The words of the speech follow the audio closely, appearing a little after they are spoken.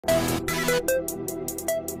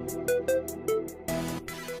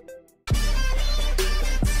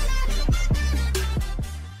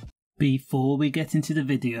Before we get into the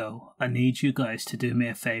video, I need you guys to do me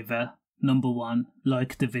a favour. Number 1,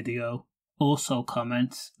 like the video. Also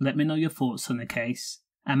comment, let me know your thoughts on the case.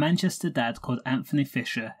 A Manchester dad called Anthony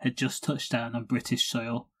Fisher had just touched down on British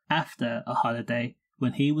soil after a holiday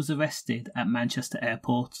when he was arrested at Manchester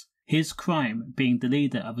Airport. His crime being the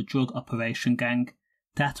leader of a drug operation gang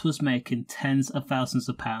that was making tens of thousands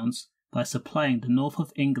of pounds by supplying the north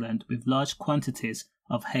of England with large quantities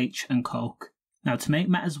of H and coke. Now, to make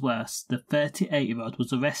matters worse, the 38-year-old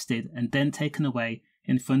was arrested and then taken away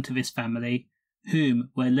in front of his family, whom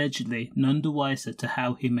were allegedly none the wiser to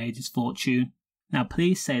how he made his fortune. Now,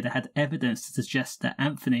 police say they had evidence to suggest that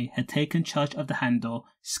Anthony had taken charge of the handle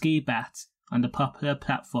SkiBat on the popular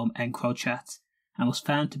platform EncroChat and was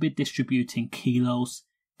found to be distributing kilos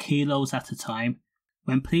at a time.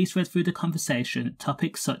 When police read through the conversation,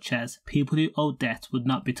 topics such as people who owe debt would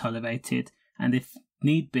not be tolerated, and if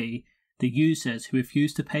need be, the users who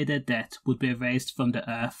refused to pay their debt would be erased from the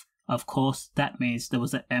earth. Of course, that means there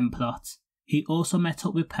was an end plot. He also met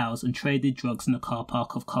up with pals and traded drugs in the car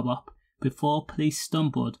park of Co-op before police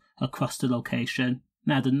stumbled across the location.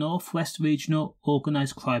 Now, the Northwest Regional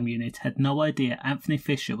Organised Crime Unit had no idea Anthony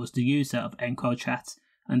Fisher was the user of EncroChat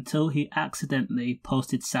until he accidentally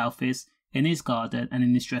posted selfies in his garden and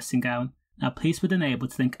in his dressing gown. Now, police were then able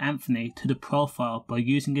to link Anthony to the profile by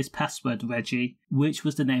using his password Reggie, which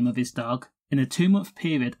was the name of his dog. In a 2-month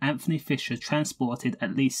period, Anthony Fisher transported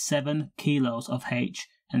at least 7 kilos of H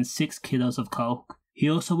and 6 kilos of coke. He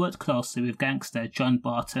also worked closely with gangster John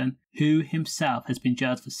Barton, who himself has been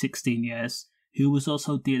jailed for 16 years, who was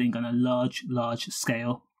also dealing on a large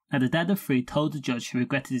scale. Now, the dad of 3 told the judge he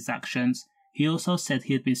regretted his actions. He also said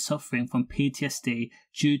he had been suffering from PTSD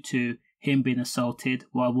due to him being assaulted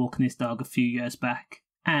while walking his dog a few years back.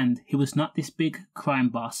 And he was not this big crime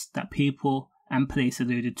boss that people and police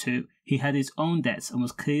alluded to. He had his own debts and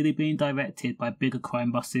was clearly being directed by bigger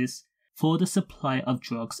crime bosses. For the supply of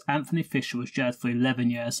drugs, Anthony Fisher was jailed for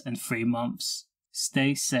 11 years and 3 months.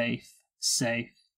 Stay safe.